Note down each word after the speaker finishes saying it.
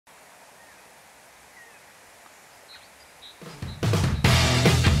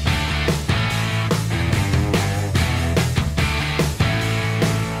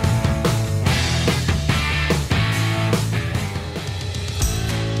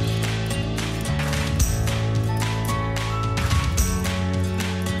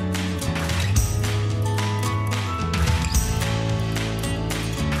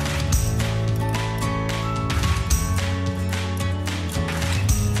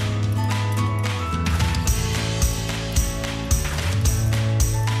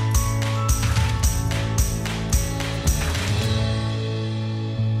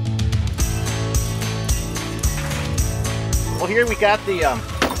here we got the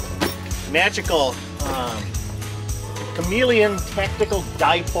magical Chameleon Tactical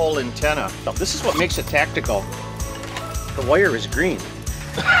Dipole Antenna. So this is what makes it tactical. The wire is green.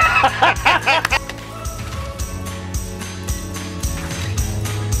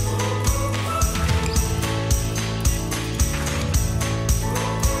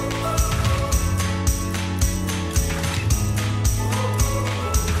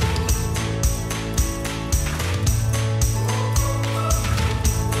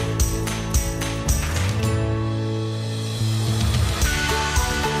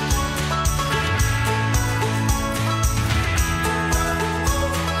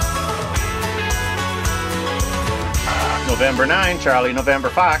 November 9, Charlie, November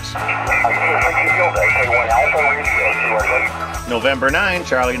Fox. November 9,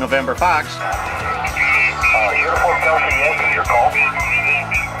 Charlie, November Fox.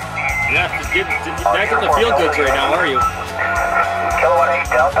 Yeah, just get back in the field goods right now, are you? Kilowatt 8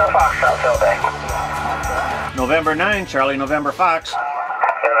 Delta, Foxtrot field day. November 9, Charlie, November Fox.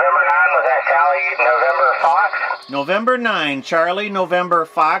 November 9, was that Charlie, November Fox? November 9, Charlie, November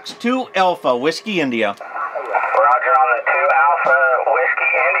Fox, 2 Alpha, Whiskey India. Roger on the 2 Alpha, Whiskey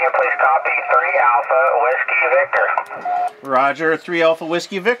India, please copy 3 Alpha, Whiskey Victor. Roger, 3 Alpha,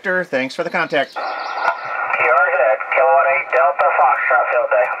 Whiskey Victor, thanks for the contact. QRZ, Kilowatt 8 Delta, Foxtrot field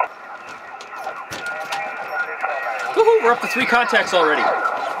day. Woohoo, we're up to 3 contacts already.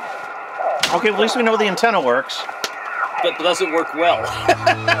 Okay, well, at least we know the antenna works. But it doesn't work well.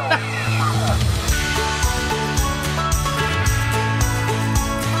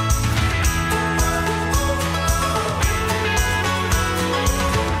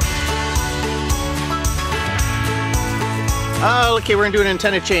 Okay, we're gonna do an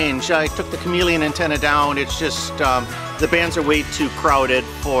antenna change. I took the Chameleon antenna down. It's just, the bands are way too crowded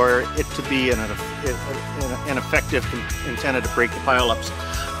for it to be an effective antenna to break the pileups.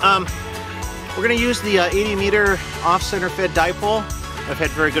 We're gonna use the 80 meter off-center fed dipole. I've had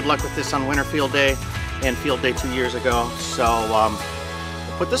very good luck with this on winter field day and field day 2 years ago. So we'll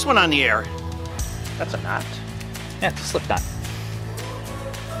put this one on the air. That's a knot. Yeah, it's a slip knot.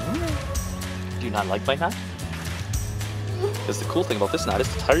 Do you not like my knot? Because the cool thing about this knot is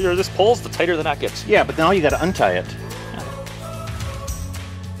the tighter this pulls, the tighter the knot gets. Yeah, but now you gotta untie it.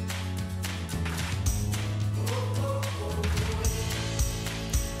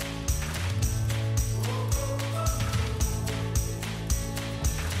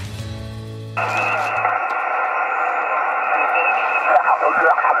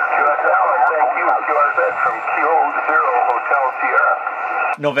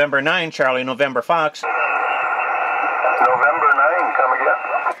 November 9, Charlie, November Fox. November 9, come again.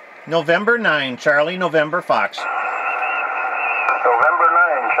 November 9, Charlie, November Fox. November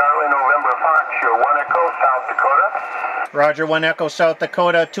 9, Charlie, November Fox, you're 1 Echo, South Dakota. Roger, 1 Echo, South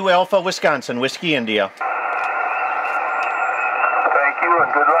Dakota, 2 Alpha, Wisconsin, Whiskey India. Thank you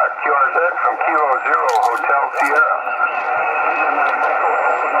and good luck. QRZ from Kilo 0, Hotel Sierra.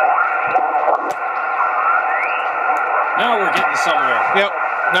 Now we're getting somewhere. Yep,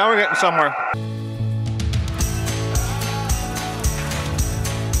 now we're getting somewhere.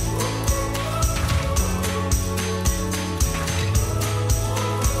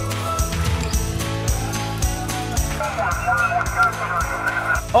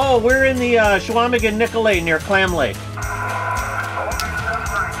 Oh, we're in the Chequamegon-Nicolet near Clam Lake.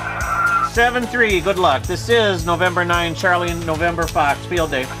 7-3, good luck. This is November 9, Charlie, November Fox, field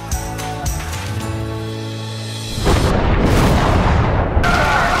day.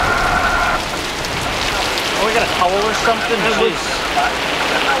 Oh, we got a towel or something? Jeez.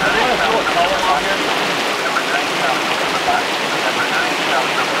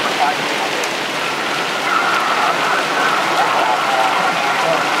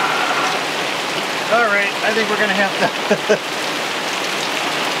 All right, I think we're gonna have to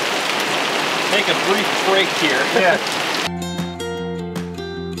take a brief break here. Yeah.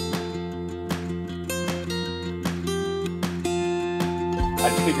 I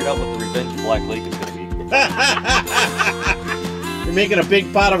figured out what the Revenge of Black Lake is going to be. You're making a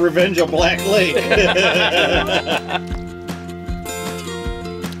big pot of Revenge of Black Lake.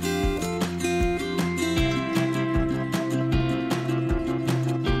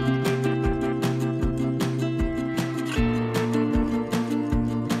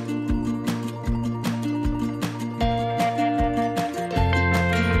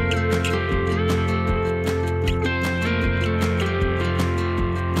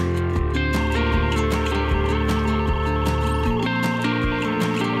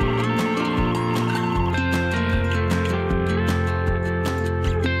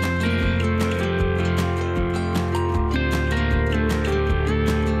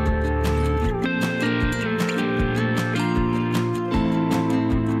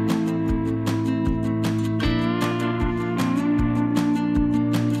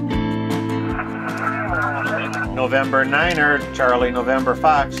 November Niner, Charlie November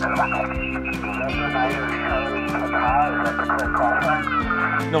Fox.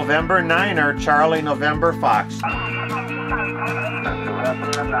 November Niner, Charlie November Fox.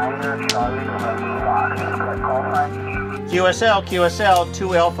 QSL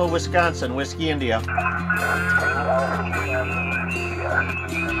 2 Alpha Wisconsin, Whiskey India.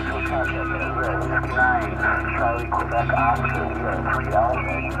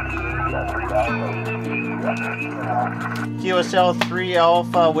 QSL 3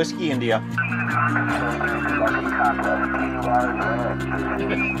 Alpha Whiskey India.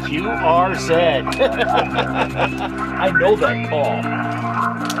 QRZ. I know that call.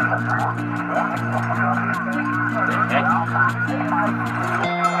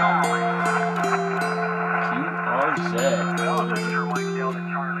 QRZ.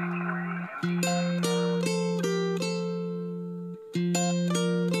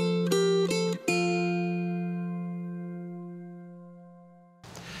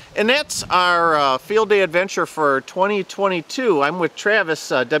 And that's our field day adventure for 2022. I'm with Travis,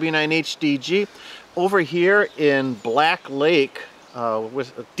 W9HDG, over here in Black Lake,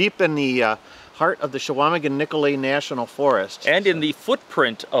 deep in the heart of the Chequamegon-Nicolet National Forest. And in the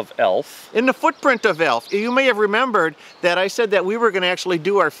footprint of ELF. In the footprint of ELF. You may have remembered that I said that we were going to actually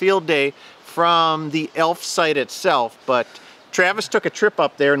do our field day from the ELF site itself, but Travis took a trip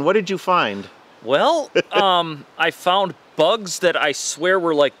up there, and what did you find? Well, I found bugs that I swear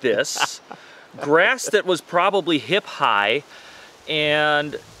were like this, grass that was probably hip high,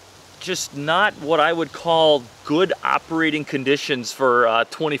 and just not what I would call good operating conditions for a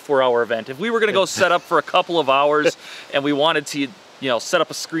 24-hour event. If we were going to go set up for a couple of hours and we wanted to, you know, set up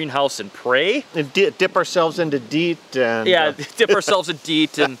a screen house and pray. And dip ourselves into DEET. And, yeah, dip ourselves in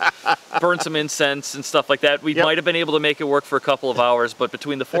DEET and burn some incense and stuff like that. We might have been able to make it work for a couple of hours, but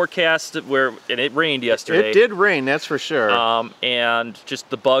between the forecast, and it rained yesterday. It did rain, that's for sure. And just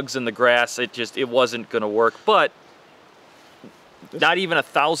the bugs in the grass, it wasn't going to work. But not even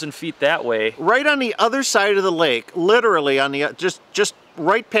 1,000 feet that way. Right on the other side of the lake, literally on the just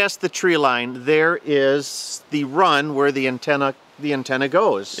right past the tree line, there is the run where the antenna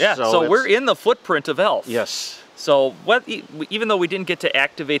goes. Yeah, so we're in the footprint of ELF. Yes. So even though we didn't get to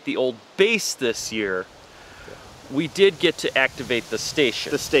activate the old base this year, we did get to activate the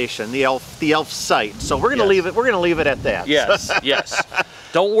station. The station, the ELF site. So we're gonna leave it. We're gonna leave it at that. Yes, yes.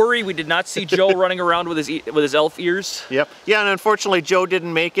 Don't worry, we did not see Joe running around with his ELF ears. Yep. Yeah, and unfortunately Joe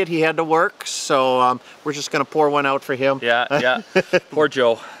didn't make it. He had to work, so we're just gonna pour one out for him. Yeah, yeah. Poor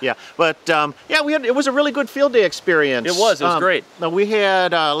Joe. Yeah, but yeah, it was a really good field day experience. It was great. We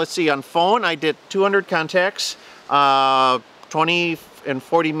had let's see, on phone I did 200 contacts, 20 and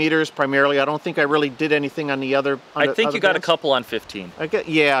 40 meters primarily. I don't think I really did anything on the other. I think you got a couple on 15.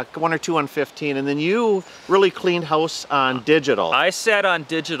 Yeah, 1 or 2 on 15, and then you really cleaned house on digital. I sat on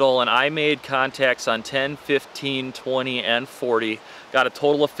digital and I made contacts on 10, 15, 20, and 40. Got a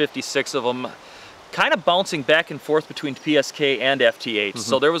total of 56 of them. Kind of bouncing back and forth between PSK and FT8.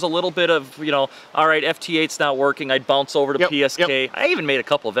 So there was a little bit of, you know, all right, FT8's not working. I'd bounce over to PSK. Yep. I even made a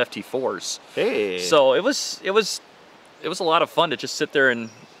couple of FT4s. Hey. So it was a lot of fun to just sit there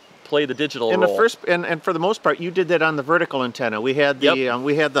and play the digital role. And for the most part, you did that on the vertical antenna. We had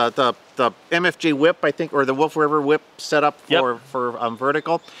the the MFJ whip, I think, or the Wolf River whip set up for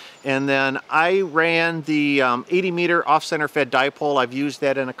vertical. And then I ran the 80-meter off-center fed dipole. I've used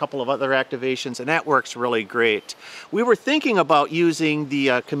that in a couple of other activations, and that works really great. We were thinking about using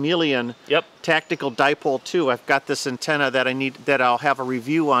the Chameleon tactical dipole too. I've got this antenna that I'll have a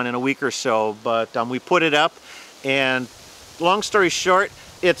review on in a week or so, but we put it up, and long story short,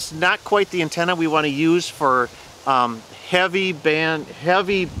 it's not quite the antenna we want to use for heavy,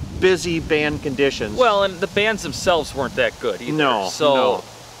 busy band conditions. Well, and the bands themselves weren't that good either. No. So,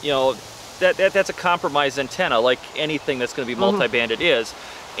 you know, that's a compromised antenna, like anything that's going to be multi-banded is.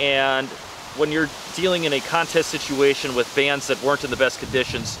 And when you're dealing in a contest situation with bands that weren't in the best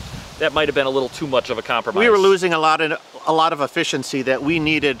conditions, that might have been a little too much of a compromise. We were losing a lot of efficiency that we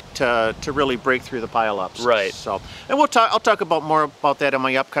needed to really break through the pileups. Right. So, and I'll talk more about that in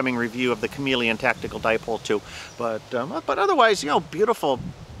my upcoming review of the Chameleon tactical dipole too. But otherwise, you know, beautiful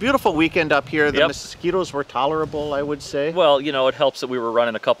weekend up here. The mosquitoes were tolerable, I would say. Well, you know, it helps that we were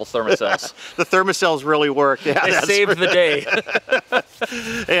running a couple thermocells. The thermocells really worked. Yeah, they saved the day.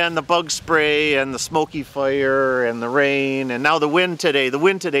 And the bug spray and the smoky fire and the rain and now the wind today. The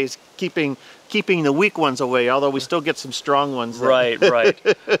wind today's keeping keeping the weak ones away, although we still get some strong ones. Right, right.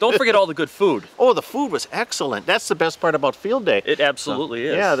 Don't forget all the good food. Oh, the food was excellent. That's the best part about field day. It absolutely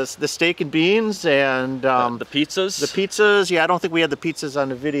is. Yeah, the steak and beans and the pizzas. The pizzas. Yeah, I don't think we had the pizzas on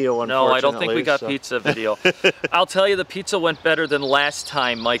the video, unfortunately. No, I don't think we got pizza video. I'll tell you, the pizza went better than last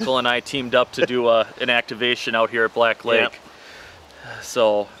time Michael and I teamed up to do an activation out here at Black Lake. Yep.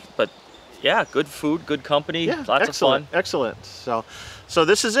 So, but yeah, good food, good company, Yeah, lots of fun. Excellent. So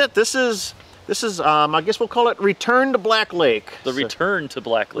this is it. This is I guess we'll call it Return to Black Lake. The return to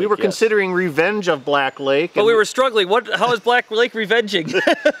Black Lake. We were considering Revenge of Black Lake. But we were struggling. How is Black Lake revenging?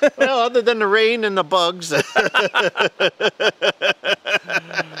 Well, other than the rain and the bugs.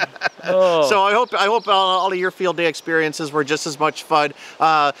 Oh. So I hope all of your field day experiences were just as much fun.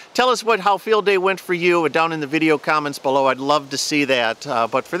 Tell us how field day went for you down in the video comments below. I'd love to see that.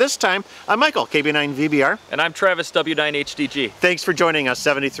 But for this time, I'm Michael, KB9VBR. And I'm Travis, W9HDG. Thanks for joining us,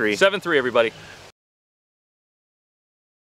 73. 7-3, everybody.